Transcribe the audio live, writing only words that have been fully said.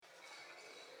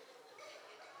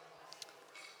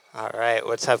All right,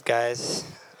 what's up, guys?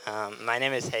 My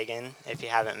name is Hagen, if you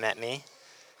haven't met me.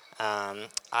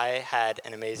 I had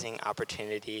an amazing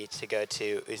opportunity to go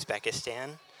to Uzbekistan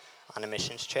on a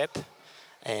missions trip,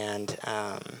 and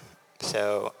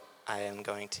so I am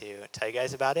going to tell you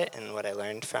guys about it and what I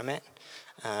learned from it.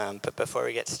 But before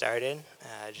we get started,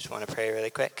 I just want to pray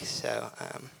really quick.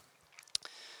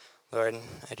 Lord,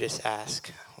 I just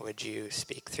ask, would you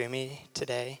speak through me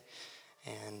today?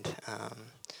 And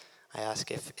I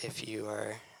ask if you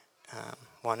are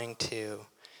wanting to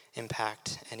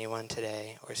impact anyone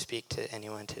today or speak to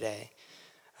anyone today,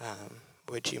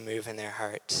 would you move in their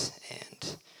hearts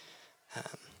and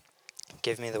um,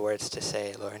 give me the words to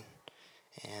say, Lord?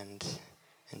 And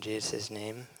in Jesus'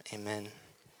 name, amen.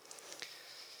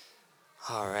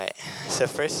 All right. So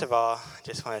first of all, I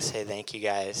just want to say thank you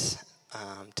guys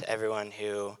to everyone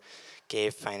who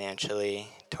gave financially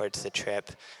towards the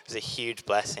trip. It was a huge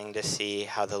blessing to see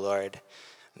how the Lord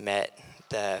met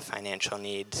the financial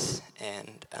needs,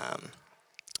 and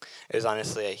it was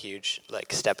honestly a huge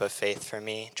step of faith for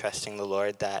me, trusting the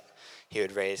Lord that He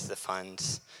would raise the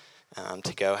funds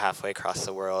to go halfway across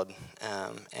the world.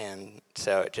 And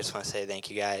so I just want to say thank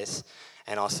you guys,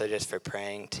 and also just for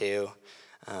praying too.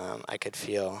 I could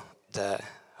feel the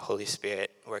Holy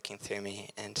Spirit working through me,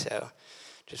 and so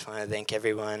just want to thank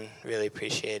everyone. Really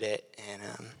appreciate it, and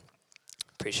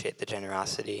appreciate the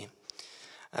generosity.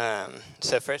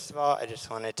 So first of all, I just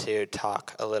wanted to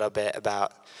talk a little bit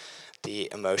about the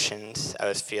emotions I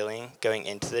was feeling going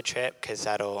into the trip, because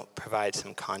that'll provide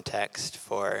some context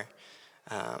for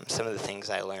some of the things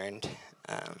I learned.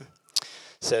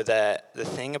 So the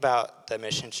thing about the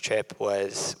missions trip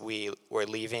was we were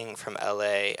leaving from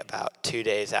LA about 2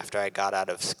 days after I got out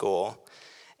of school.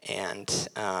 And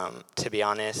to be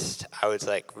honest, I was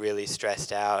really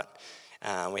stressed out.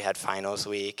 We had finals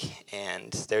week,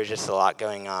 and there was just a lot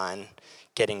going on,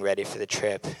 getting ready for the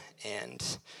trip,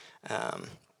 and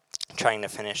trying to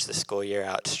finish the school year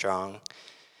out strong.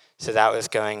 So that was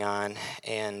going on,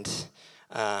 and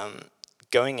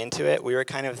going into it, we were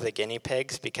kind of the guinea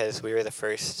pigs because we were the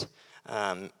first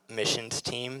missions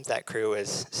team that crew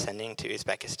was sending to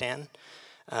Uzbekistan,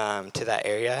 to that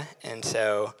area. And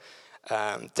so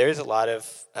there's a lot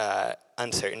of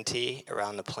uncertainty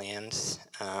around the plans.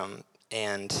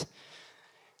 And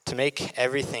to make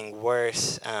everything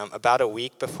worse, about a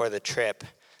week before the trip,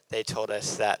 they told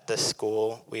us that the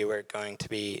school we were going to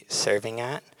be serving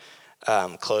at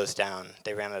closed down.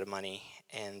 They ran out of money.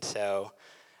 And so,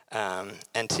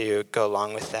 and to go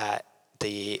along with that,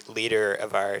 the leader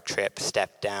of our trip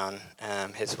stepped down.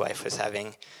 His wife was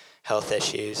having health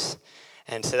issues.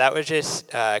 And so that was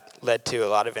just led to a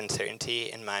lot of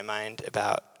uncertainty in my mind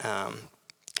about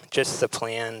just the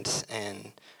plans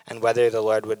and whether the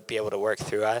Lord would be able to work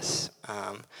through us.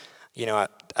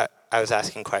 I was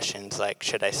asking questions like,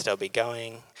 should I still be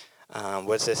going?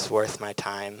 Was this worth my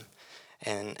time?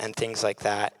 And things like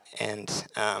that. And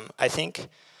I think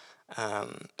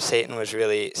Satan was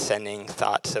really sending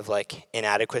thoughts of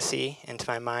inadequacy into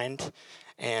my mind,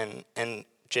 and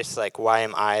just why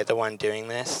am I the one doing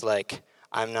this?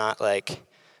 I'm not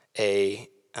a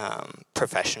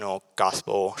professional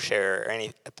gospel sharer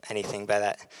or anything by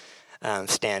that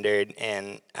standard,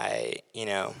 and I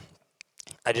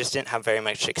just didn't have very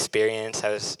much experience. I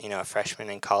was a freshman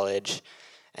in college,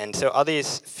 and so all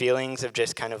these feelings of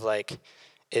just kind of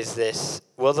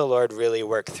will the Lord really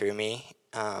work through me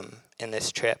in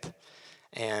this trip?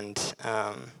 And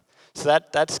so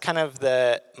that's kind of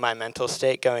my mental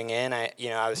state going in.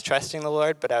 I was trusting the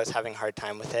Lord, but I was having a hard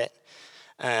time with it.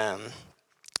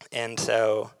 And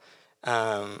so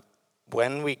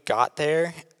when we got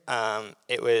there, there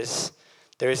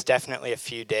was definitely a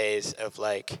few days of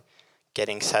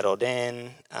getting settled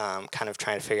in, kind of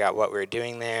trying to figure out what we were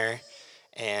doing there,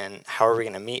 and how are we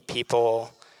going to meet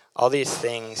people, all these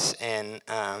things. And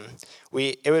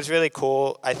it was really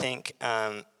cool. I think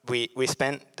we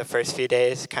spent the first few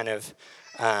days kind of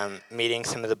meeting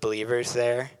some of the believers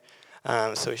there.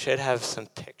 So we should have some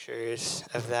pictures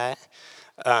of that.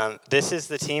 This is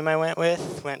the team I went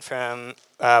with. Went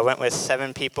with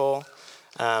 7 people,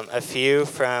 a few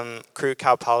from Crew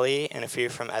Cal Poly and a few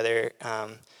from other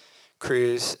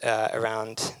crews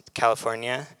around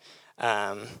California.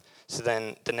 So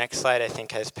then the next slide, I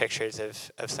think, has pictures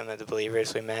of some of the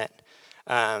believers we met.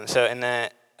 So in the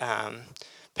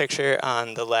picture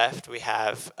on the left, we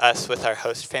have us with our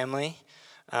host family.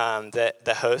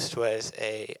 The host was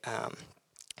a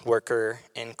worker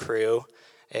in Crew,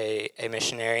 a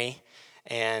missionary,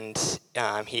 and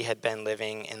he had been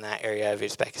living in that area of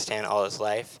Uzbekistan all his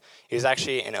life. He was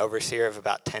actually an overseer of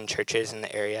about 10 churches in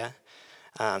the area.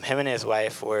 Him and his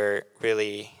wife were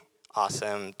really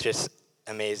awesome, just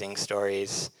amazing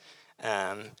stories.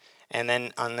 Um, and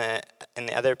then in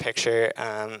the other picture,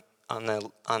 on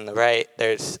the right,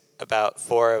 there's about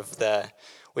four of the.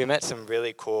 We met some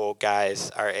really cool guys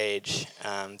our age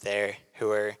there who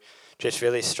were just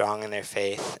really strong in their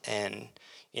faith, and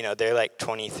they're like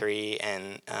 23,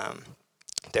 and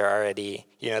they're already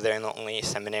they're in the only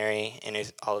seminary in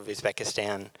all of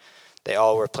Uzbekistan. They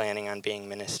all were planning on being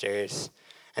ministers.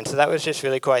 And so that was just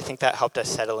really cool. I think that helped us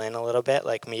settle in a little bit,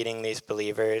 like meeting these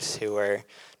believers who were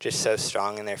just so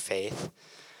strong in their faith.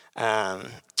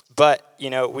 But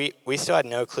we still had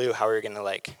no clue how we were gonna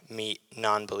like meet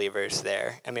non-believers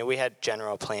there. I mean, we had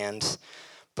general plans,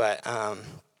 but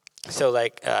so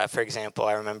like for example,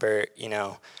 I remember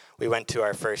we went to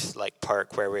our first like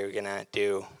park where we were gonna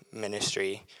do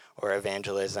ministry or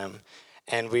evangelism,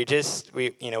 and we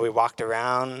walked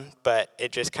around, but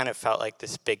it just kind of felt like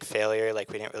this big failure.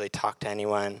 Like we didn't really talk to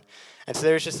anyone, and so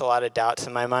there was just a lot of doubts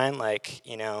in my mind. Like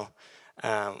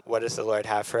what does the Lord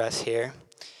have for us here?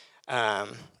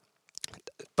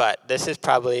 But this is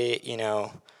probably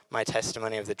my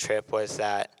testimony of the trip was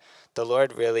that the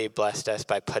Lord really blessed us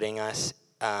by putting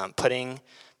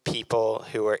people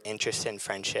who were interested in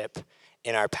friendship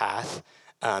in our path,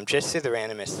 just through the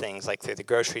randomest things, like through the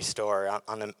grocery store,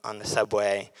 on the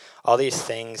subway, all these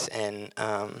things, and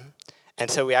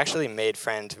so we actually made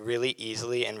friends really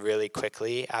easily and really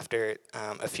quickly after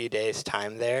a few days'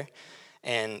 time there,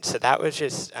 and so that was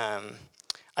just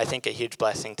I think a huge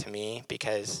blessing to me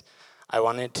because I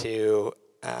wanted to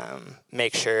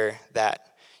make sure that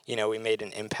we made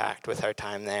an impact with our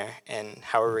time there, and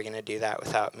how are we going to do that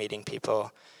without meeting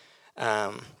people?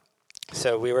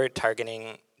 So we were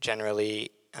targeting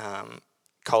generally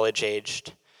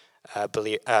college-aged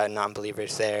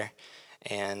non-believers there,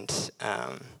 and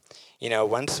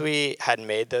once we had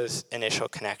made those initial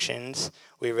connections,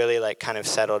 we really like kind of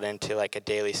settled into like a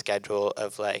daily schedule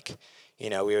of like, we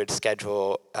would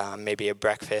schedule maybe a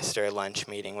breakfast or a lunch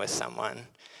meeting with someone.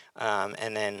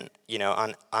 And then,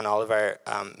 on all of our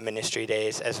ministry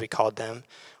days, as we called them,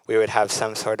 we would have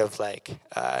some sort of like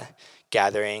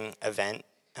gathering event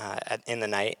in the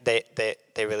night. They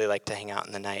really like to hang out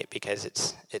in the night because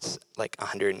it's like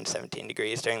 117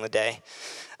 degrees during the day.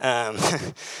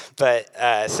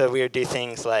 But so we would do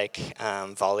things like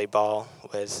volleyball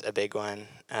was a big one,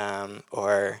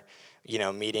 or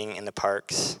meeting in the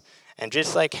parks. And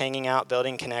just like hanging out,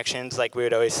 building connections, like we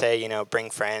would always say, bring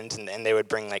friends, and they would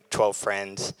bring like 12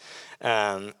 friends.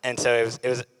 And so it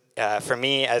was for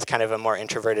me as kind of a more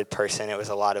introverted person, it was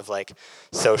a lot of like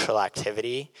social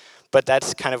activity. But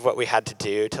that's kind of what we had to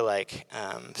do to like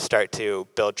start to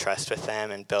build trust with them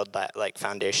and build that like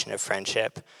foundation of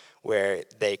friendship where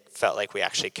they felt like we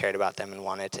actually cared about them and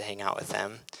wanted to hang out with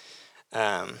them.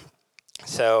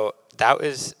 So that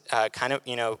was kind of,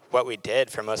 what we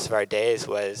did for most of our days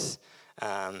was,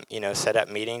 set up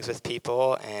meetings with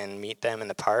people and meet them in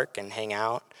the park and hang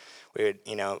out. We would,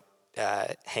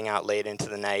 hang out late into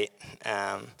the night,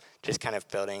 just kind of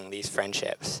building these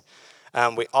friendships.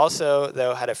 We also,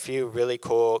 though, had a few really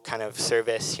cool kind of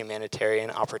service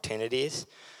humanitarian opportunities.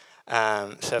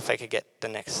 So if I could get the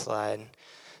next slide.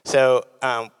 So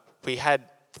we had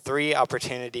 3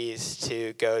 opportunities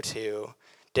to go to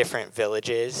different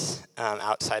villages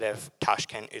outside of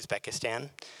Tashkent, Uzbekistan.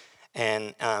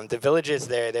 And the villages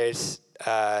there's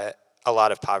a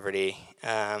lot of poverty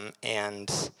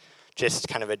and just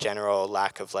kind of a general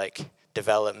lack of like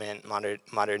development,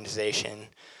 modernization.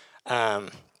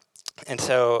 And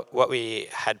so what we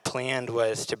had planned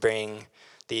was to bring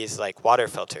these like water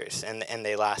filters, and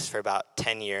they last for about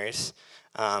 10 years.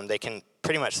 They can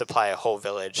pretty much supply a whole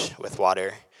village with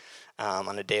water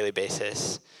on a daily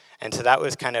basis. And so that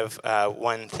was kind of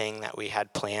one thing that we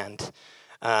had planned.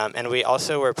 And we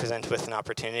also were presented with an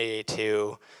opportunity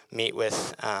to meet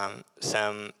with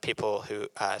some people who,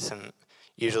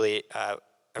 usually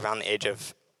around the age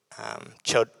of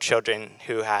children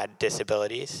who had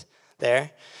disabilities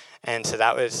there. And so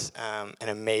that was an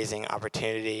amazing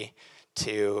opportunity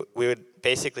we would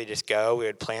basically just go, we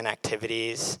would plan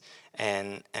activities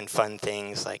and fun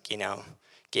things like,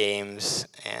 games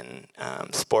and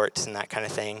sports and that kind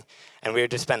of thing. And we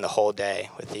would just spend the whole day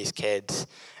with these kids.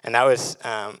 And that was,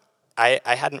 I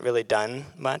hadn't really done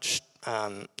much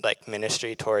like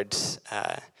ministry towards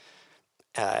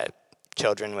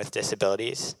children with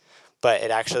disabilities, but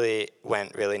it actually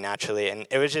went really naturally. And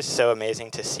it was just so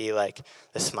amazing to see like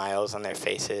the smiles on their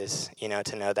faces,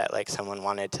 to know that like someone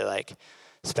wanted to like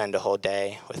spend a whole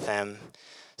day with them.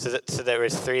 So there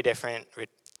was 3 different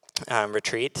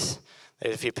retreats.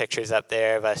 There's a few pictures up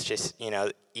there of us just,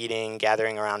 eating,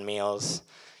 gathering around meals,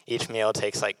 each meal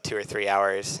takes like 2 or 3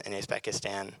 hours in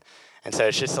Uzbekistan. And so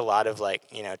it's just a lot of like,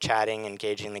 chatting,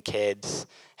 engaging the kids,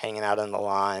 hanging out on the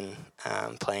lawn,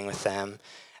 playing with them.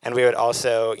 And we would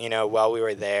also, while we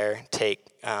were there, take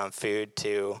food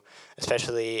to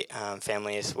especially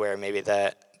families where maybe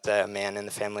the man in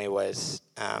the family was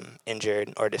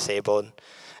injured or disabled,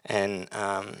 and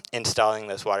installing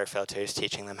those water filters,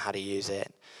 teaching them how to use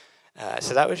it.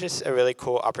 So that was just a really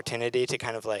cool opportunity to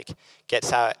kind of like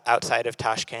get outside of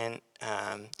Tashkent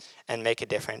and make a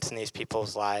difference in these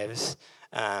people's lives.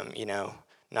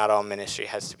 Not all ministry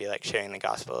has to be like sharing the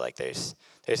gospel. Like there's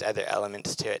other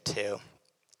elements to it too.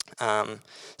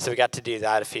 So we got to do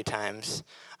that a few times.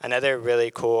 Another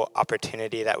really cool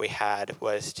opportunity that we had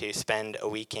was to spend a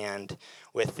weekend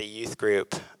with the youth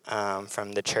group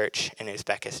from the church in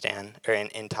Uzbekistan, or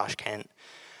in Tashkent.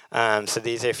 So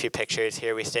these are a few pictures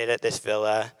here. We stayed at this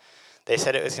villa. They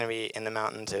said it was going to be in the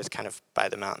mountains. It was kind of by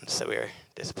the mountains, so we were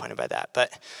disappointed by that.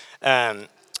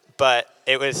 But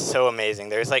it was so amazing.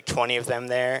 There was like 20 of them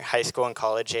there, high school and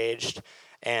college aged.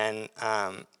 And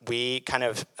we kind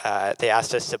of, they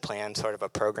asked us to plan sort of a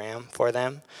program for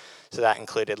them. So that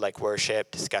included like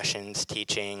worship, discussions,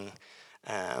 teaching,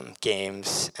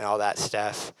 games, and all that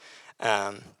stuff.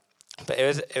 But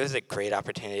it was a great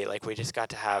opportunity. Like we just got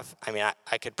to have,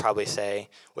 I could probably say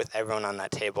with everyone on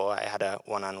that table, I had a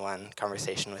one-on-one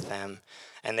conversation with them.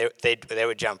 And they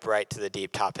would jump right to the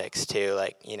deep topics too.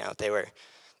 Like, they were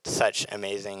such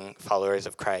amazing followers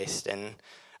of Christ. And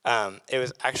it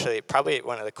was actually probably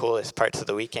one of the coolest parts of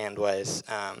the weekend was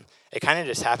it kind of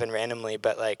just happened randomly,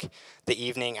 but like the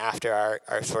evening after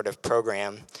our sort of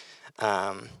program,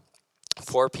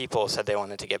 4 people said they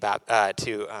wanted to get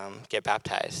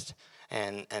baptized,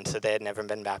 and so they had never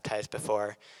been baptized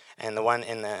before. And the one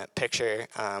in the picture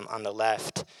on the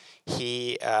left,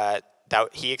 he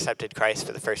accepted Christ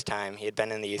for the first time. He had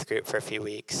been in the youth group for a few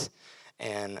weeks,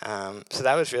 and so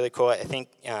that was really cool. I think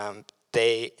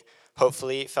they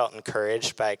hopefully felt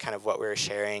encouraged by kind of what we were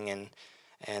sharing and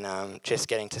just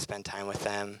getting to spend time with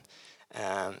them.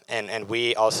 And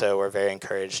we also were very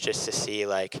encouraged just to see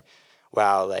like,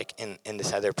 wow, like in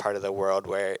this other part of the world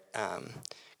where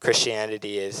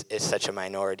Christianity is such a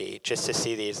minority, just to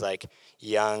see these like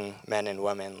young men and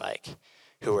women like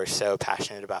who were so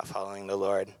passionate about following the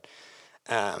Lord.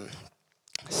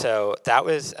 So that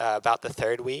was about the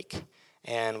 3rd week,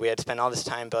 and we had spent all this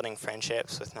time building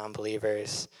friendships with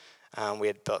non-believers. We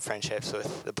had built friendships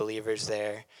with the believers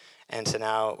there. And so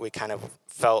now we kind of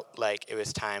felt like it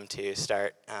was time to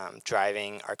start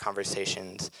driving our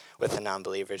conversations with the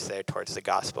non-believers there towards the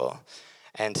gospel.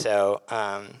 And so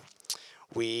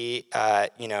we,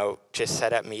 just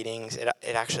set up meetings.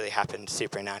 It actually happened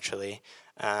supernaturally.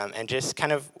 And just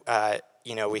kind of,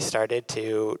 we started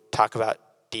to talk about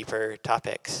deeper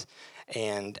topics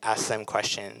and ask them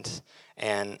questions.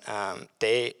 And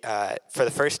they, for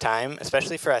the first time,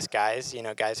 especially for us guys,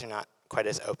 guys are not quite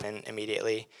as open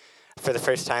immediately. For the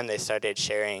first time, they started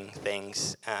sharing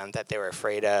things that they were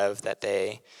afraid of, that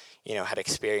they, had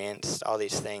experienced, all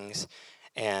these things.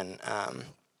 And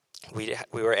we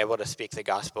were able to speak the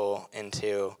gospel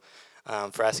into,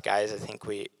 for us guys, I think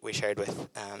we shared with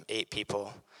 8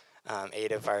 people,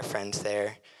 8 of our friends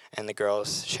there, and the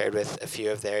girls shared with a few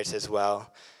of theirs as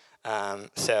well.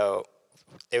 So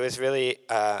it was really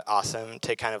awesome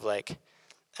to kind of like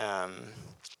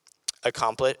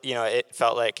accomplish. It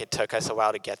felt like it took us a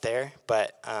while to get there,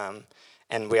 but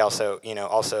and we also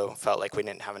felt like we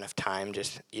didn't have enough time.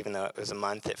 Just even though it was a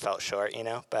month, it felt short.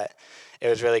 But it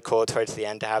was really cool towards the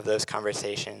end to have those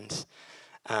conversations.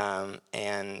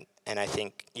 And I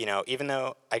think even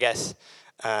though I guess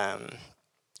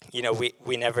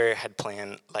we never had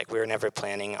planned, like we were never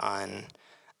planning on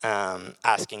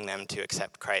asking them to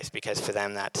accept Christ, because for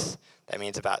them that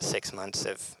means about 6 months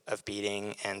of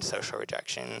beating and social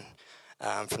rejection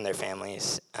from their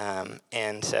families.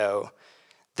 And so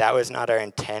that was not our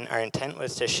intent. Our intent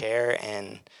was to share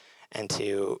and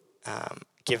to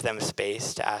give them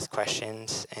space to ask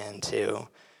questions and to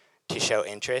show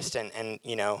interest. And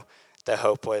the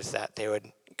hope was that they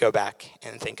would go back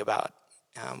and think about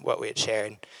what we had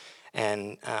shared.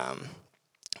 And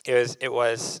it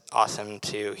was awesome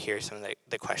to hear some of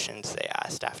the questions they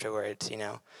asked afterwards.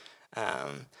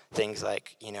 Things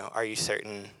like, are you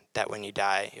certain that when you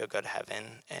die you'll go to heaven?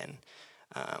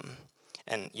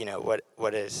 And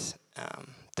what does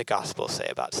the gospel say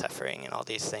about suffering and all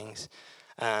these things?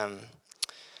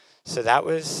 So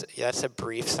that's a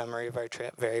brief summary of our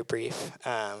trip, very brief.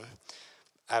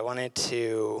 I wanted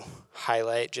to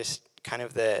highlight just kind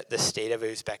of the state of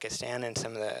Uzbekistan and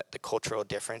some of the cultural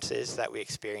differences that we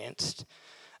experienced.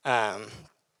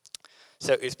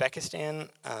 So Uzbekistan,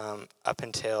 up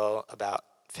until about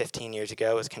 15 years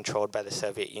ago, was controlled by the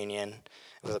Soviet Union.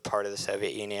 It was a part of the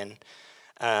Soviet Union.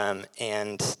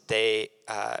 And they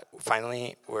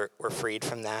finally were freed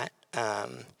from that.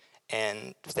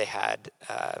 And they had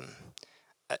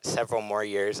several more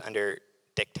years under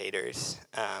dictators.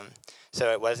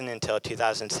 So it wasn't until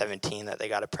 2017 that they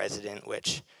got a president,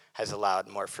 which has allowed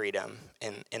more freedom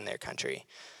in their country.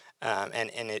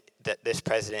 That this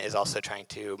president is also trying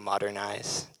to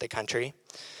modernize the country.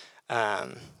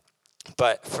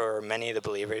 But for many of the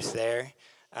believers there,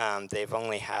 they've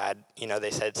only had, they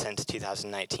said since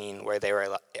 2019, where they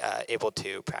were able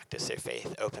to practice their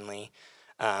faith openly.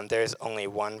 There's only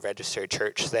one registered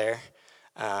church there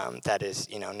that is,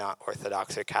 not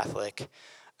Orthodox or Catholic.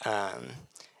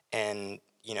 And,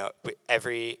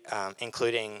 every,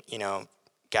 including,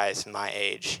 guys my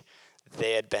age,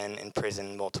 they had been in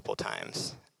prison multiple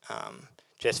times,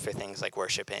 just for things like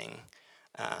worshiping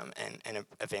and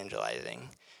evangelizing.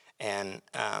 And,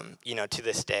 to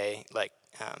this day,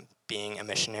 being a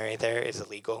missionary there is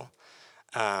illegal.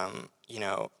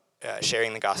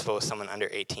 Sharing the gospel with someone under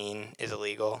 18 is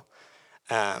illegal.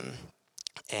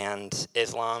 And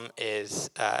Islam is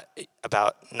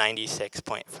about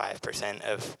 96.5%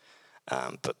 of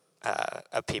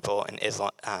people in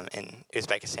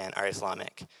Uzbekistan are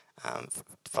Islamic,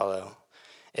 follow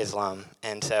Islam.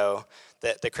 And so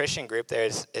the Christian group there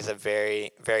is a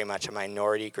very, very much a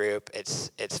minority group.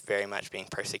 It's very much being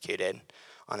persecuted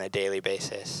on a daily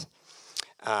basis.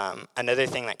 Another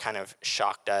thing that kind of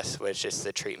shocked us was just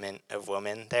the treatment of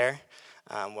women there.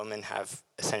 Women have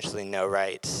essentially no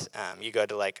rights. You go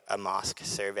to a mosque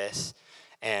service,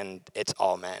 and it's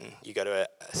all men. You go to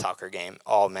a soccer game,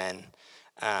 all men.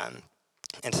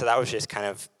 And so that was just kind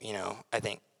of, I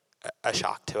think a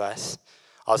shock to us.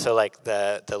 Also,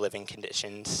 the living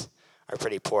conditions are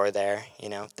pretty poor there.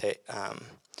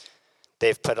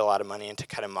 They've put a lot of money into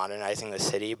kind of modernizing the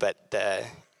city, but they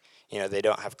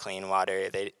don't have clean water.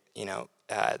 The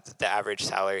average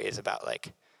salary is about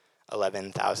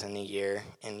 $11,000 a year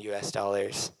in U.S.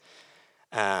 dollars.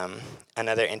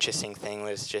 Another interesting thing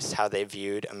was just how they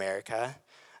viewed America.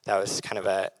 That was kind of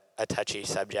a touchy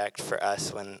subject for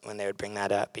us when they would bring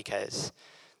that up, because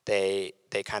they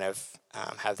kind of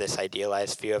have this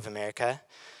idealized view of America,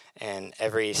 and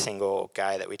every single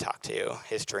guy that we talked to,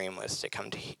 his dream was to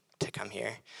come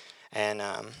here. And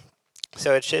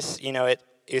so it's just,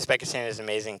 Uzbekistan is an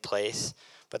amazing place,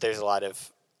 but there's a lot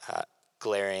of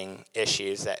glaring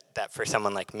issues that for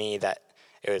someone like me, that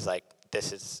it was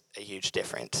this is a huge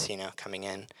difference, coming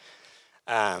in.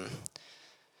 I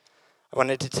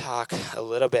wanted to talk a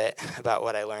little bit about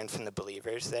what I learned from the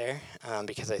believers there,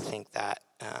 because I think that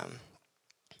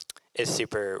is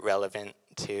super relevant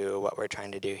to what we're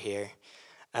trying to do here.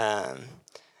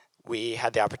 We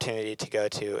had the opportunity to go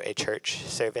to a church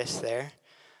service there,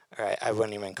 or I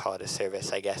wouldn't even call it a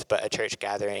service, I guess, but a church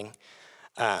gathering.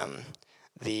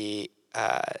 The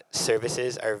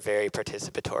services are very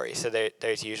participatory, so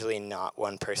there's usually not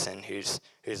one person who's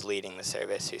leading the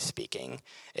service, who's speaking.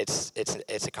 It's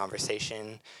a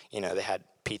conversation. They had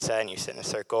pizza and you sit in a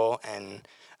circle, and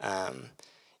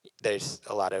there's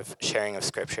a lot of sharing of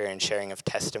scripture and sharing of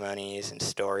testimonies and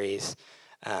stories.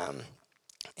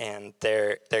 And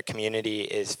their community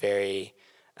is very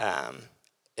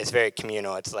it's very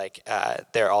communal. It's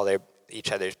they're all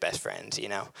each other's best friends,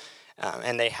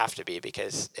 and they have to be,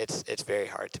 because it's very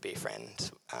hard to be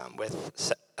friends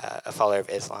with a follower of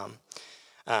Islam.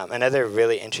 Another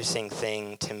really interesting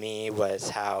thing to me was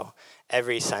how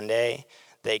every Sunday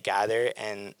they gather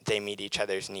and they meet each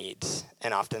other's needs,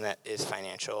 and often that is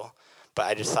financial. But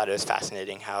I just thought it was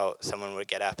fascinating how someone would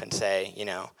get up and say,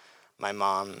 my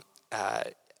mom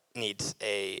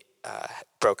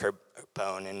broke her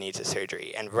bone and needs a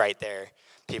surgery, and right there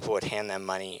people would hand them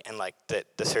money, and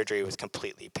the surgery was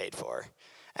completely paid for.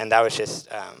 And that was just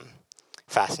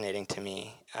fascinating to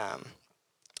me.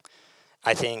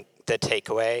 I think the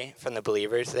takeaway from the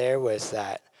believers there was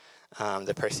that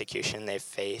the persecution they've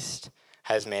faced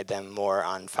has made them more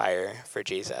on fire for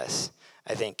Jesus.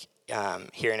 I think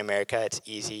here in America, it's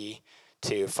easy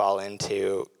to fall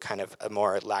into kind of a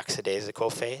more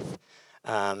lackadaisical faith.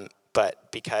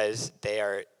 But because they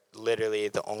are literally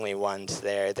the only ones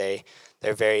there,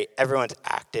 everyone's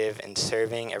active in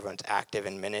serving, everyone's active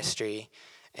in ministry,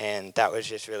 and that was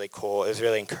just really cool. It was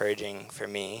really encouraging for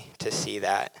me to see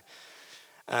that.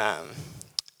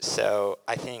 So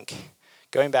I think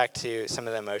going back to some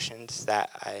of the emotions that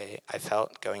I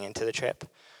felt going into the trip,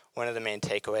 one of the main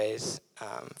takeaways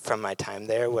from my time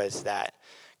there was that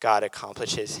God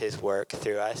accomplishes his work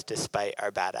through us despite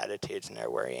our bad attitudes and our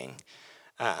worrying.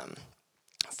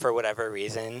 for whatever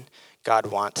reason, God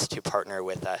wants to partner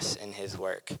with us in his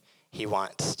work. He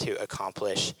wants to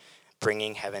accomplish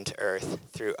bringing heaven to earth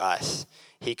through us.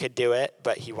 He could do it,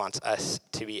 but he wants us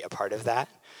to be a part of that.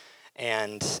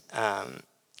 And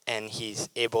he's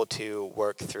able to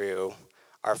work through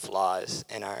our flaws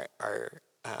and our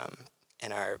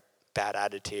bad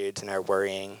attitudes and our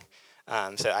worrying.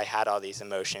 So I had all these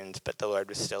emotions, but the Lord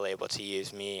was still able to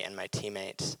use me and my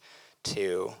teammates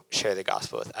to share the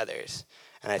gospel with others.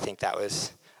 And I think that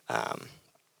was,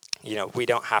 we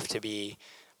don't have to be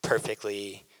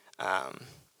perfectly,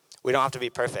 we don't have to be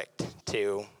perfect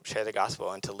to share the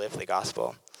gospel and to live the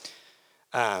gospel.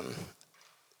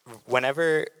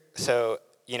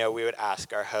 We would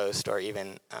ask our host or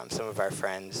even some of our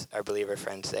friends, our believer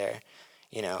friends there,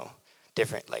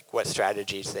 different, like what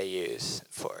strategies they use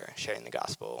for sharing the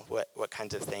gospel, what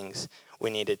kinds of things we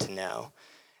needed to know.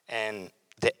 And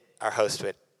our host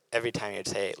would, every time he would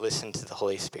say, listen to the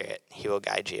Holy Spirit, he will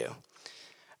guide you.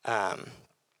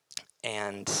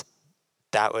 And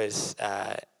that was,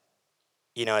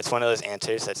 it's one of those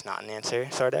answers that's not an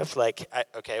answer, sort of. Like,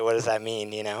 okay, what does that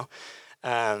mean,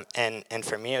 And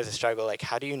for me, it was a struggle. Like,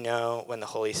 how do you know when the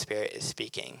Holy Spirit is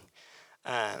speaking?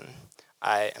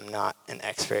 I am not an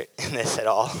expert in this at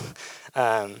all,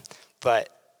 but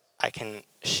I can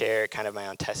share kind of my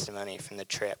own testimony from the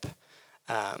trip.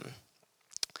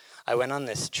 I went on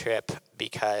this trip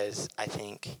because I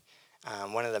think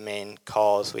one of the main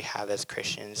calls we have as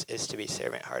Christians is to be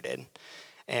servant-hearted.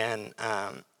 And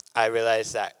I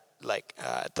realized that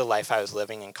the life I was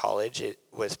living in college, it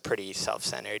was pretty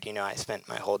self-centered. I spent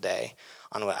my whole day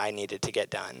on what I needed to get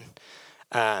done.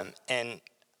 And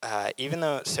even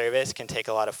though service can take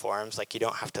a lot of forms, like you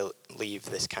don't have to leave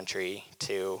this country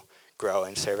to grow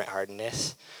in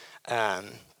servant-heartedness,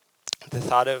 the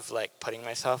thought of putting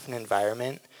myself in an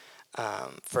environment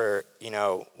for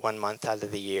 1 month out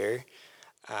of the year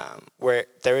where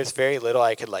there was very little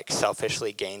I could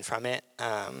selfishly gain from it,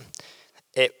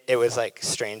 it was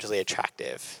strangely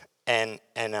attractive, and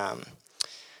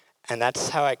that's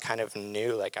how I kind of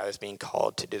knew I was being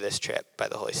called to do this trip by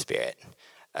the Holy Spirit.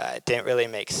 It didn't really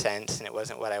make sense, and it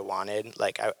wasn't what I wanted.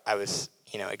 I was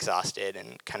exhausted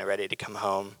and kind of ready to come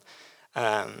home,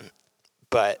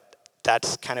 but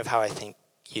that's kind of how I think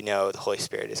the Holy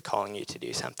Spirit is calling you to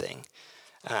do something.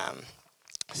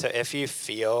 So if you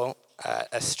feel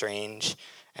a strange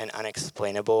and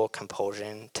unexplainable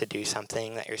compulsion to do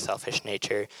something that your selfish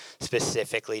nature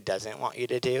specifically doesn't want you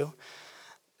to do,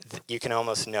 you can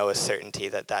almost know with certainty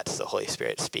that that's the Holy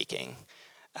Spirit speaking.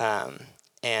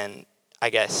 And I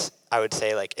guess I would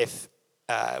say if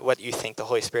what you think the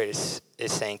Holy Spirit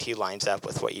is saying to you lines up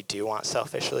with what you do want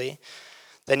selfishly,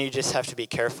 then you just have to be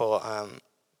careful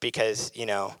because,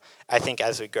 I think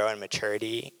as we grow in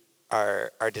maturity,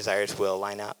 our desires will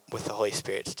line up with the Holy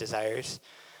Spirit's desires.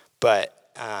 But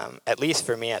at least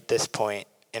for me at this point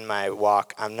in my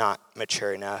walk, I'm not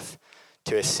mature enough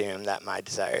to assume that my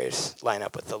desires line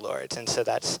up with the Lord's. And so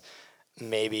that's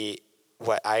maybe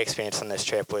what I experienced on this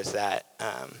trip was that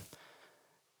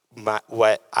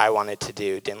what I wanted to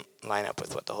do didn't line up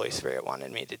with what the Holy Spirit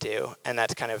wanted me to do. And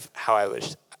that's kind of how I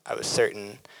was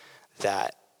certain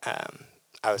that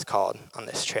I was called on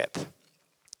this trip.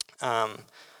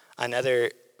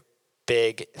 Another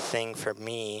big thing for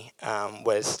me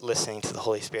was listening to the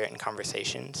Holy Spirit in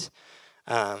conversations.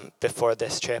 Before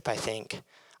this trip, I think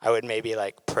I would maybe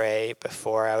pray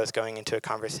before I was going into a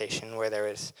conversation where there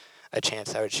was a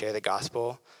chance I would share the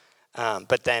gospel.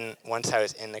 But then once I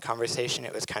was in the conversation,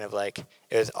 it was kind of it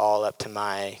was all up to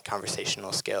my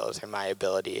conversational skills or my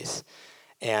abilities.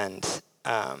 And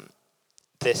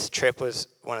this trip was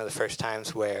one of the first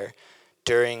times where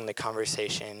during the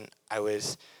conversation, I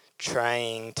was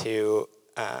trying to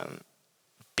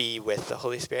be with the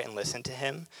Holy Spirit and listen to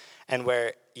him, and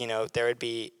where there would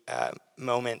be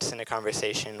moments in a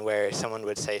conversation where someone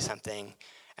would say something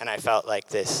and I felt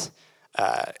this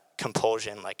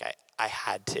compulsion, I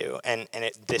had to, and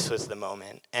this was the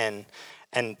moment, and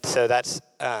so that's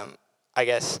I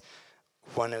guess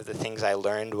one of the things I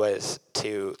learned was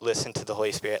to listen to the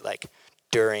Holy Spirit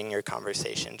during your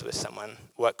conversations with someone.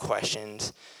 What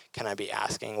questions can I be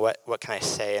asking? What can I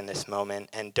say in this moment?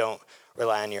 And don't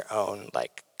rely on your own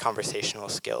conversational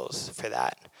skills for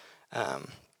that.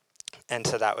 And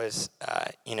so that was,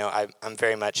 I'm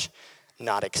very much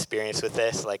not experienced with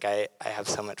this. I have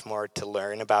so much more to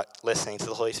learn about listening to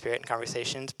the Holy Spirit in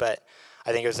conversations, but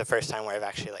I think it was the first time where I've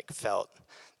actually felt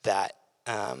that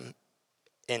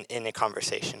in a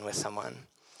conversation with someone.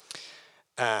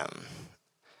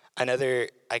 Another,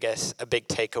 I guess, a big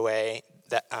takeaway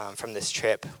that from this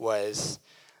trip was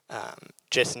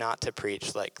just not to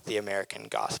preach the American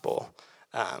gospel.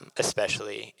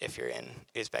 especially if you're in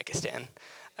Uzbekistan.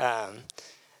 Um,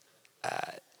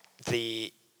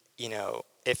 the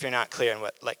if you're not clear on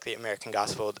what like the American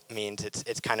gospel means,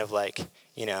 it's kind of like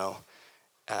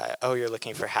oh, you're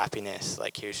looking for happiness,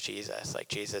 like here's Jesus, like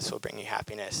Jesus will bring you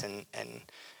happiness and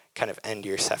kind of end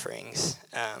your sufferings.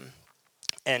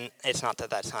 And it's not that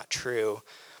that's not true,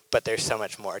 but there's so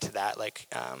much more to that. Like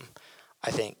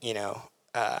I think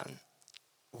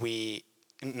we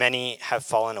many have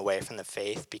fallen away from the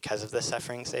faith because of the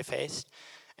sufferings they faced,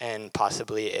 and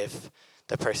possibly if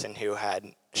the person who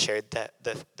had shared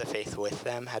the faith with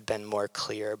them had been more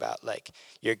clear about like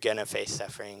you're gonna face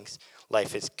sufferings,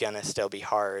 life is gonna still be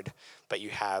hard, but you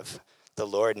have the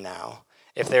Lord now.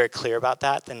 If they were clear about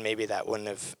that, then maybe that wouldn't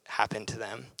have happened to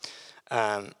them.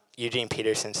 Eugene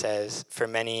Peterson says, "For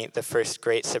many, the first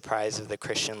great surprise of the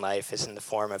Christian life is in the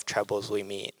form of troubles we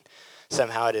meet.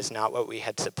 Somehow it is not what we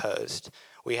had supposed.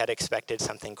 We had expected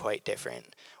something quite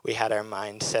different. We had our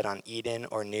minds set on Eden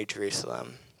or New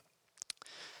Jerusalem."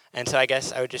 And so I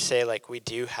guess I would just say, like, we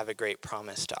do have a great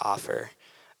promise to offer,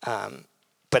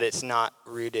 but it's not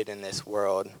rooted in this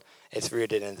world. It's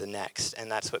rooted in the next, and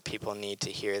that's what people need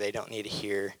to hear. They don't need to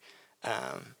hear,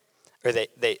 or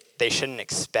they shouldn't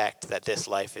expect that this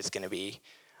life is going to be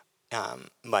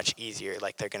much easier,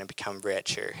 like they're going to become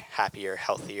rich or happier,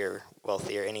 healthier,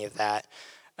 wealthier, any of that.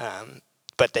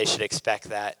 But they should expect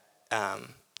that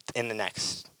in the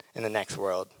next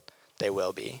world, they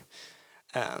will be.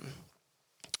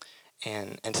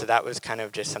 And so that was kind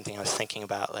of just something I was thinking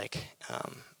about, like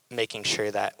making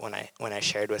sure that when I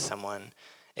shared with someone,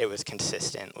 it was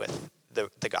consistent with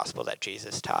the gospel that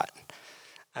Jesus taught.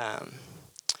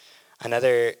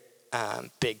 Another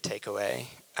big takeaway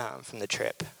from the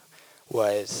trip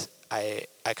was I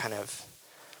kind of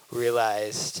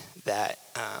realized that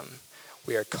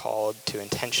we are called to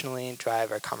intentionally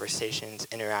drive our conversations,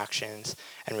 interactions,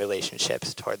 and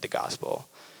relationships toward the gospel.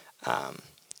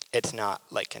 It's not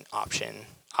like an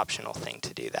optional thing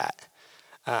to do that.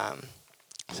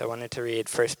 So I wanted to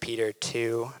read 1 Peter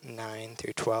 2, 9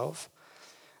 through 12.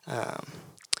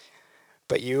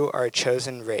 But you are a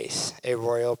chosen race, a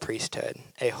royal priesthood,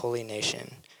 a holy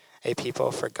nation, a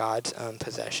people for God's own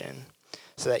possession,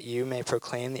 so that you may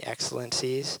proclaim the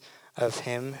excellencies of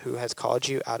him who has called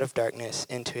you out of darkness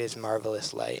into his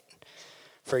marvelous light.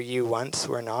 For you once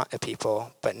were not a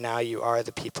people, but now you are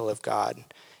the people of God.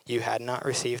 You had not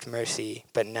received mercy,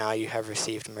 but now you have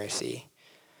received mercy.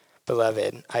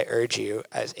 Beloved, I urge you,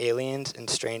 as aliens and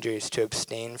strangers, to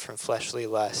abstain from fleshly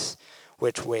lusts,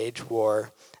 which wage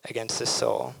war against the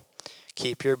soul.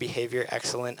 Keep your behavior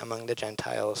excellent among the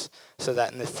Gentiles, so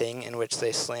that in the thing in which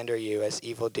they slander you as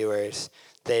evildoers,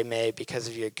 they may, because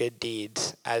of your good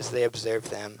deeds, as they observe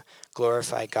them,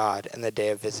 glorify God in the day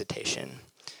of visitation.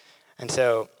 And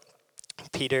so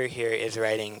Peter here is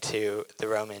writing to the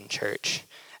Roman church,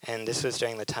 and this was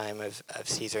during the time of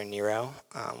Caesar Nero,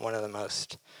 one of the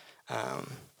most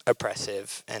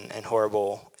oppressive and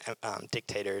horrible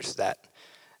dictators that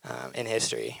in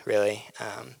history, really.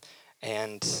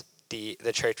 And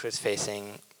the church was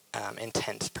facing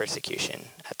intense persecution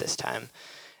at this time.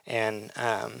 And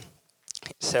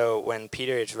so when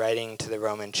Peter is writing to the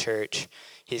Roman church,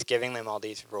 he's giving them all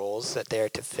these roles that they are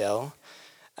to fill.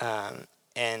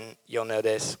 And you'll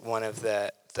notice one of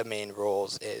the main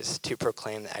roles is to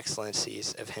proclaim the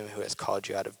excellencies of him who has called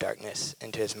you out of darkness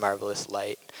into his marvelous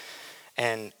light.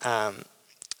 And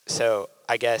so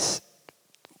I guess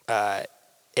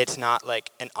it's not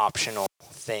like an optional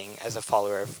thing as a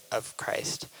follower of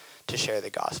Christ to share the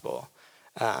gospel.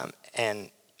 And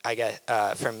I guess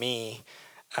for me,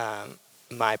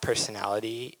 my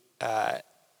personality, in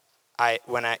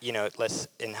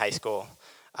high school,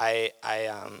 I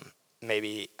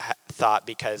maybe thought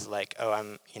because like, oh,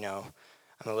 I'm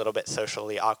a little bit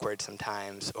socially awkward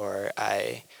sometimes, or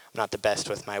I'm not the best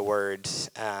with my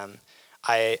words.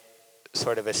 I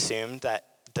sort of assumed that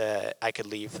I could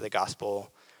leave the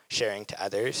gospel sharing to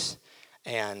others,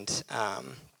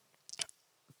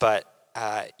 but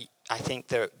I think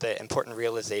the important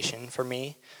realization for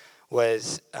me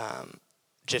was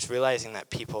just realizing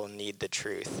that people need the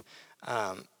truth.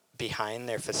 Behind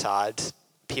their facades,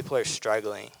 people are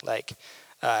struggling. Like,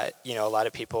 a lot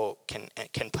of people can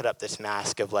put up this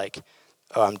mask of like,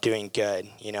 oh, I'm doing good.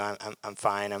 I'm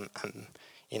fine. I'm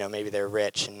maybe they're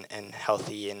rich and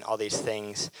healthy and all these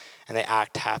things, and they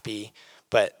act happy.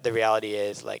 But the reality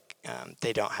is, like,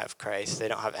 they don't have Christ. They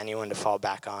don't have anyone to fall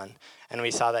back on. And we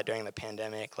saw that during the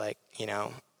pandemic. Like,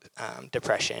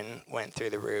 depression went through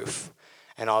the roof,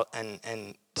 and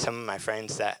some of my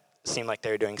friends that seemed like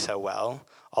they were doing so well,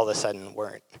 all of a sudden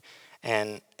weren't.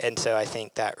 And so I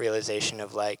think that realization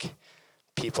of like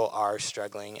people are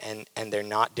struggling and they're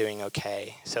not doing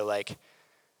okay. So like,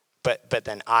 but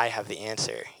then I have the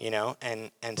answer,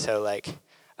 and so like,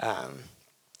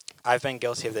 I've been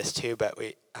guilty of this too. But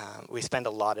we spend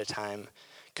a lot of time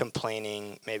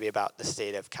complaining maybe about the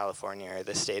state of California or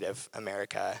the state of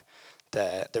America,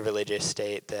 the religious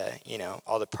state,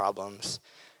 all the problems.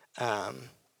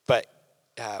 But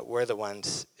we're the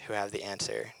ones who have the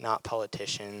answer, not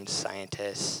politicians,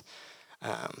 scientists,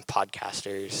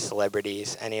 podcasters,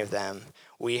 celebrities, any of them.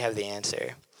 We have the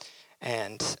answer,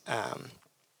 and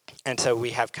so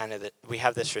we have we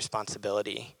have this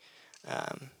responsibility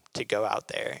to go out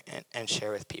there and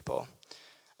share with people.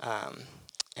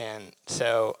 And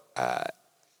so I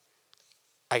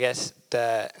guess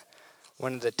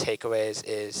one of the takeaways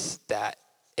is that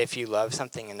if you love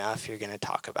something enough, you're going to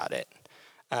talk about it.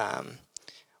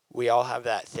 We all have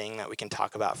that thing that we can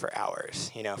talk about for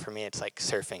hours. For me, it's like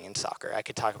surfing and soccer. I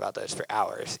could talk about those for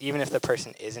hours, even if the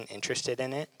person isn't interested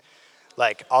in it.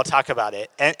 Like, I'll talk about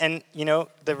it. And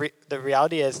the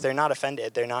reality is they're not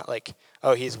offended. They're not like,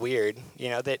 oh, he's weird.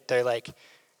 They're like,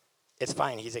 it's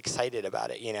fine. He's excited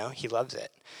about it. He loves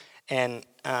it. And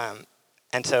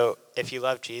so if you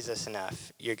love Jesus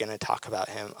enough, you're going to talk about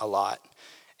him a lot.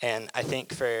 And I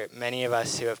think for many of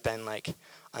us who have been like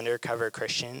undercover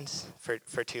Christians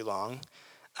for too long,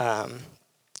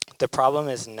 the problem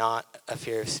is not a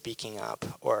fear of speaking up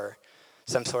or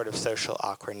some sort of social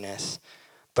awkwardness,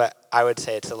 but I would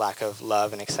say it's a lack of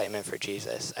love and excitement for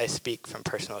Jesus. I speak from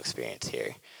personal experience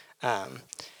here.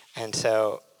 And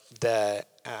so the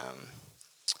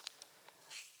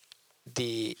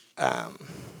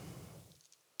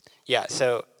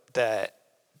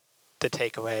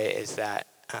takeaway is that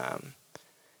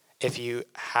if you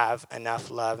have enough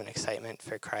love and excitement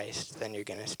for Christ, then you're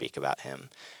going to speak about him.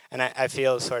 And I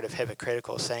feel sort of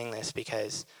hypocritical saying this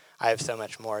because I have so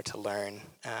much more to learn.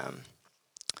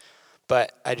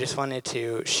 But I just wanted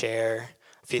to share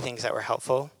a few things that were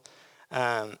helpful.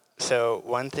 So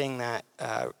one thing that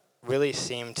really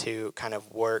seemed to kind of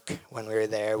work when we were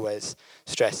there was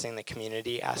stressing the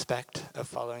community aspect of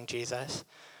following Jesus.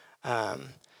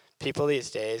 People these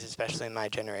days, especially in my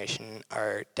generation,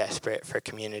 are desperate for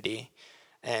community,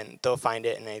 and they'll find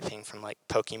it in anything from like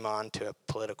Pokemon to a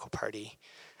political party.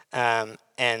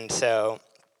 And so,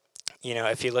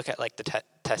 if you look at like the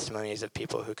testimonies of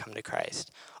people who come to Christ,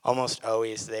 almost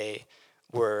always they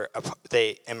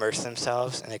immersed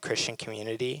themselves in a Christian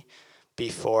community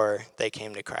before they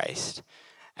came to Christ.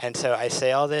 And so I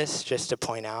say all this just to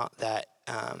point out that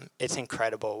it's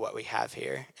incredible what we have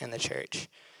here in the church.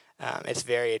 It's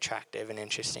very attractive and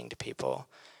interesting to people.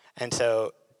 And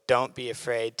so don't be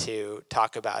afraid to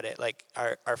talk about it. Like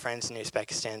our friends in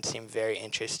Uzbekistan seemed very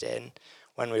interested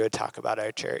when we would talk about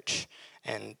our church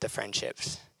and the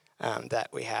friendships that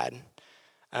we had.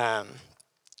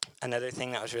 Another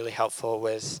thing that was really helpful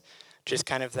was just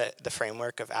kind of the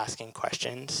framework of asking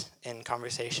questions in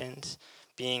conversations,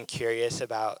 being curious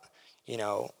about,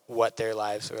 what their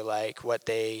lives were like, what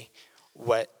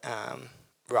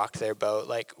rocked their boat,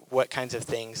 like what kinds of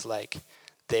things like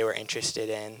they were interested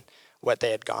in, what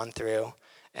they had gone through.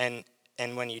 And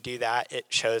when you do that, it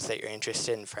shows that you're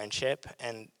interested in friendship,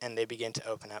 and they begin to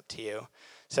open up to you.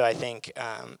 So I think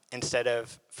instead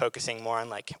of focusing more on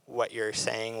like what you're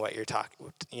saying, what you're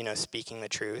talking, speaking the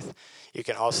truth, you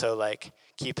can also like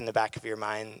keep in the back of your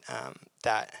mind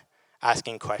that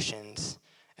asking questions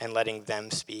and letting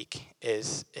them speak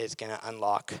is going to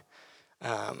unlock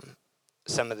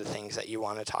some of the things that you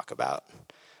want to talk about.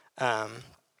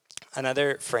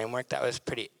 Another framework that was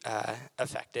pretty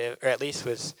effective, or at least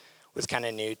was kind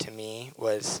of new to me,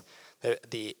 was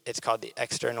it's called the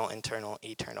external, internal,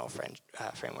 eternal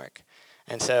framework.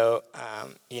 And so,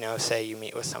 say you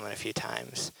meet with someone a few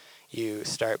times, you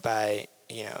start by,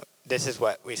 this is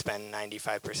what we spend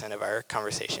 95% of our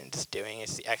conversations doing.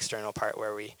 It's the external part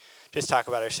where we just talk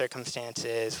about our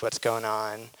circumstances, what's going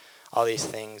on, all these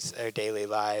things, our daily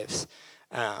lives.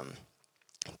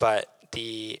 But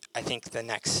I think the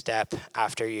next step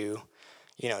after you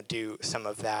do some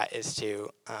of that is to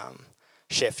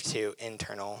shift to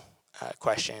internal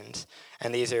questions,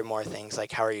 and these are more things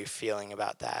like, how are you feeling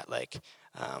about that? Like,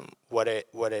 what are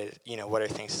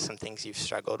some things you've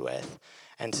struggled with,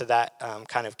 and so that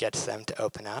kind of gets them to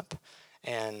open up,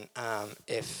 and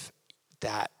if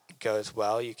that goes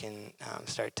well, you can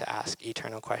start to ask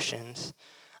eternal questions.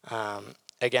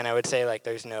 Again, I would say like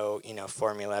there's no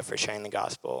formula for sharing the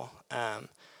gospel,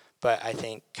 but I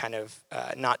think kind of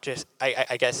not just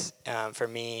I guess for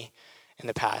me in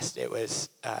the past it was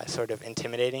sort of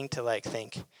intimidating to like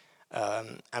think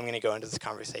I'm going to go into this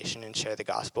conversation and share the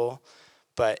gospel,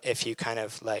 But if you kind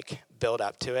of like build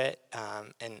up to it,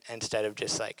 and instead of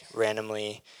just like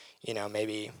randomly,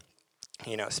 maybe,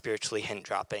 spiritually hint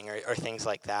dropping or things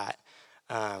like that,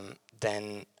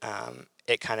 then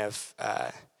it kind of,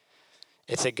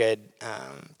 it's a good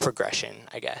progression,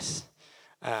 I guess.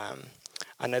 Um,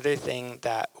 Another thing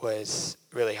that was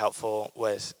really helpful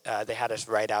was they had us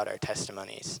write out our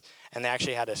testimonies, and they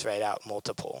actually had us write out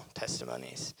multiple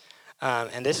testimonies.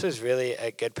 And this was really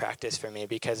a good practice for me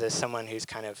because as someone who's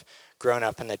kind of grown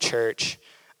up in the church,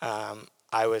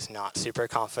 I was not super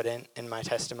confident in my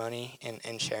testimony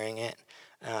in sharing it.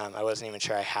 I wasn't even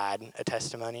sure I had a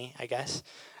testimony, I guess,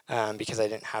 because I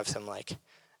didn't have some like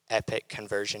epic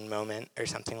conversion moment or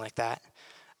something like that.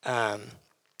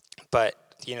 But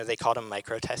they called them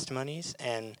micro testimonies,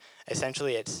 and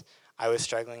essentially it's I was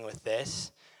struggling with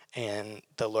this, and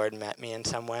the Lord met me in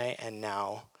some way, and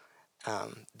now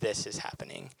this is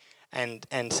happening, and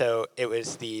so it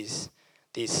was these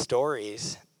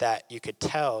stories that you could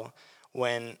tell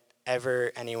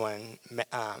whenever anyone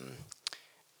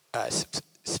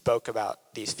spoke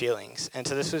about these feelings. And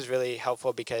so this was really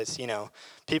helpful because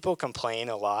people complain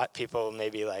a lot. People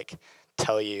maybe like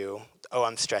tell you, oh,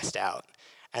 I'm stressed out,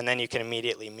 and then you can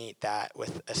immediately meet that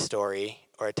with a story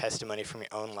or a testimony from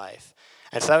your own life.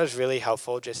 And so that was really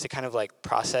helpful just to kind of like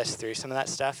process through some of that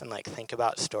stuff and like think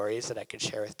about stories that I could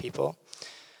share with people.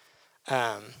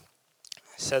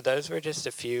 So those were just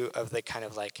a few of the kind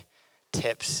of like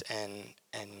tips and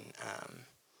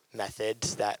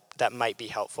methods that might be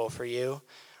helpful for you,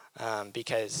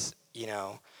 because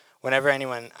whenever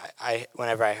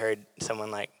I heard someone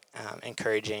like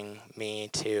encouraging me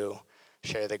to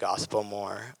share the gospel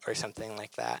more or something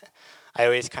like that, I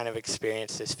always kind of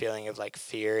experienced this feeling of like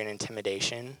fear and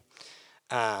intimidation,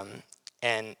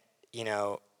 and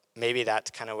maybe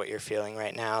that's kind of what you're feeling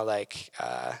right now, like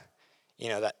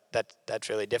that's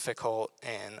really difficult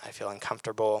and I feel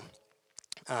uncomfortable.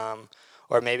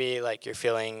 Or maybe like you're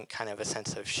feeling kind of a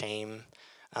sense of shame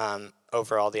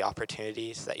over all the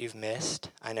opportunities that you've missed.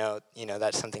 I know,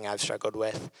 that's something I've struggled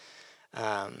with.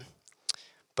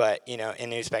 But, in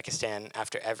Uzbekistan,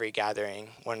 after every gathering,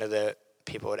 one of the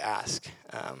people would ask,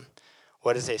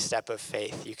 what is a step of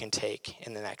faith you can take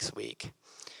in the next week?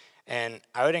 And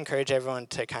I would encourage everyone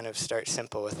to kind of start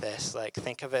simple with this. Like,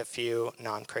 think of a few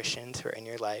non-Christians who are in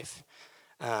your life.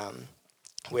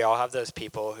 We all have those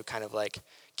people who kind of like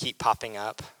keep popping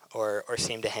up or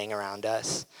seem to hang around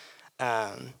us.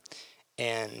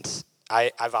 And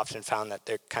I've often found that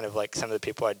they're kind of like some of the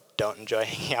people I don't enjoy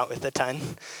hanging out with a ton.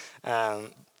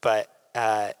 But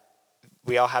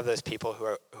we all have those people who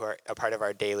are a part of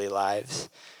our daily lives.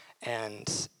 And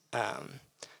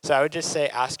so I would just say,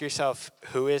 ask yourself,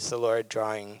 who is the Lord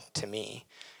drawing to me?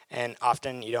 And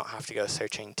often you don't have to go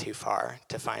searching too far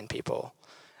to find people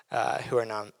who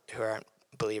aren't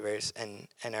believers and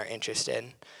are interested.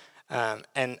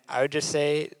 And I would just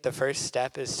say the first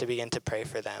step is to begin to pray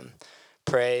for them.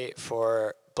 Pray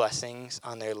for blessings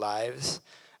on their lives,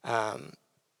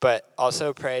 but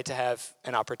also pray to have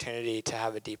an opportunity to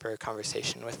have a deeper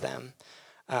conversation with them.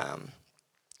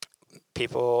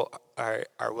 People are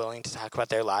willing to talk about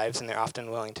their lives, and they're often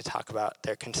willing to talk about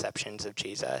their conceptions of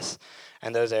Jesus.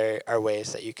 And those are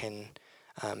ways that you can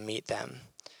meet them.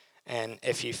 And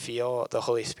if you feel the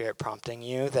Holy Spirit prompting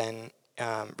you, then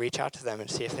reach out to them and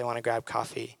see if they want to grab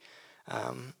coffee.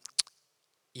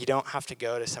 You don't have to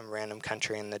go to some random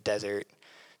country in the desert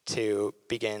to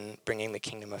begin bringing the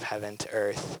kingdom of heaven to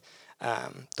earth.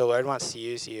 The Lord wants to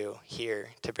use you here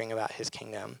to bring about his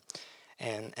kingdom.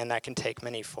 And that can take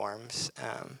many forms.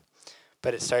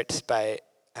 But it starts by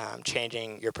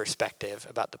changing your perspective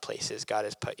about the places God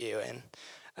has put you in.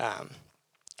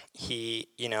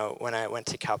 When I went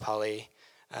to Cal Poly,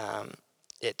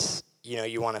 it's,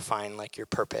 you want to find like your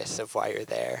purpose of why you're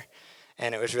there.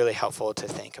 And it was really helpful to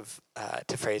think of,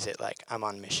 to phrase it like, I'm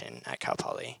on mission at Cal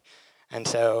Poly. And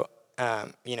so,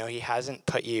 he hasn't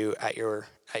put you at your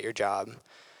job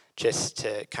just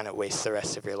to kind of waste the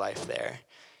rest of your life there.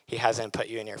 He hasn't put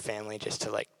you in your family just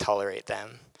to like tolerate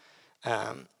them.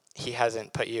 He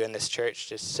hasn't put you in this church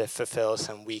just to fulfill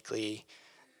some weekly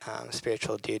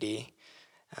spiritual duty.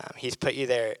 He's put you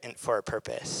there for a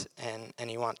purpose, and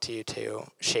he wants you to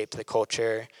shape the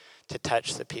culture, to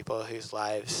touch the people whose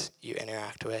lives you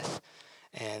interact with,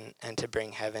 and to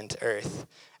bring heaven to earth.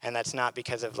 And that's not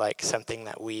because of like something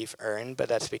that we've earned, but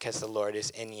that's because the Lord is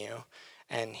in you,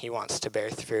 and he wants to bear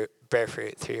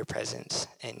fruit through your presence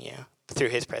in you, through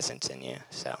his presence in you.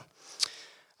 So,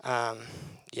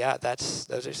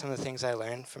 those are some of the things I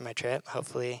learned from my trip.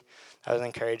 Hopefully that was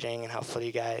encouraging and helpful to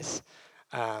you guys.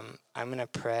 I'm going to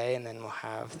pray, and then we'll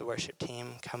have the worship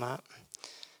team come up.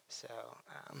 So,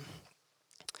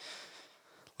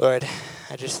 Lord,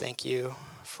 I just thank you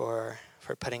for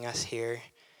putting us here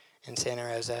in Santa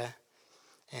Rosa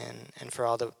and for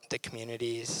all the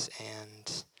communities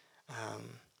um,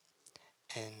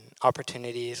 and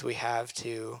opportunities we have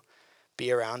to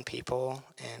be around people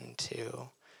and to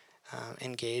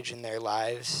engage in their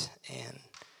lives. And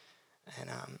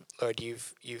Lord,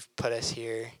 you've put us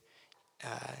here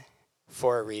uh,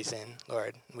 for a reason,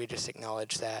 Lord. We just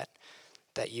acknowledge that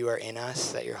you are in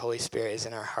us, that your Holy Spirit is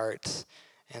in our hearts,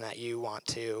 and that you want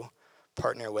to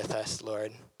partner with us,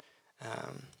 Lord.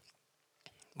 Um,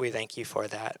 we thank you for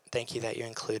that. Thank you that you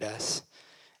include us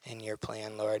in your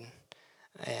plan, Lord.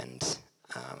 And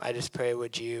I just pray,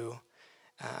 would you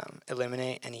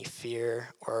eliminate any fear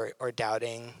or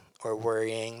doubting or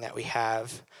worrying that we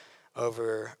have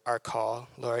over our call,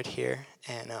 Lord, here.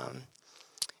 And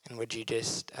would you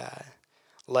just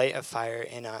light a fire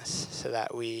in us so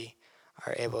that we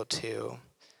are able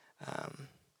um,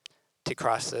 to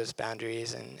cross those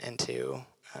boundaries and to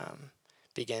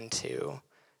begin to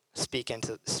speak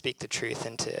the truth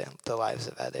into the lives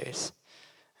of others.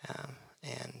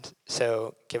 And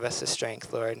so give us the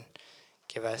strength, Lord.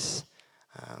 Give us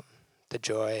the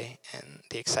joy and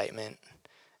the excitement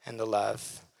and the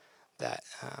love that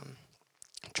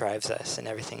drives us in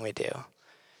everything we do.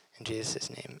 In Jesus'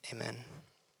 name, amen.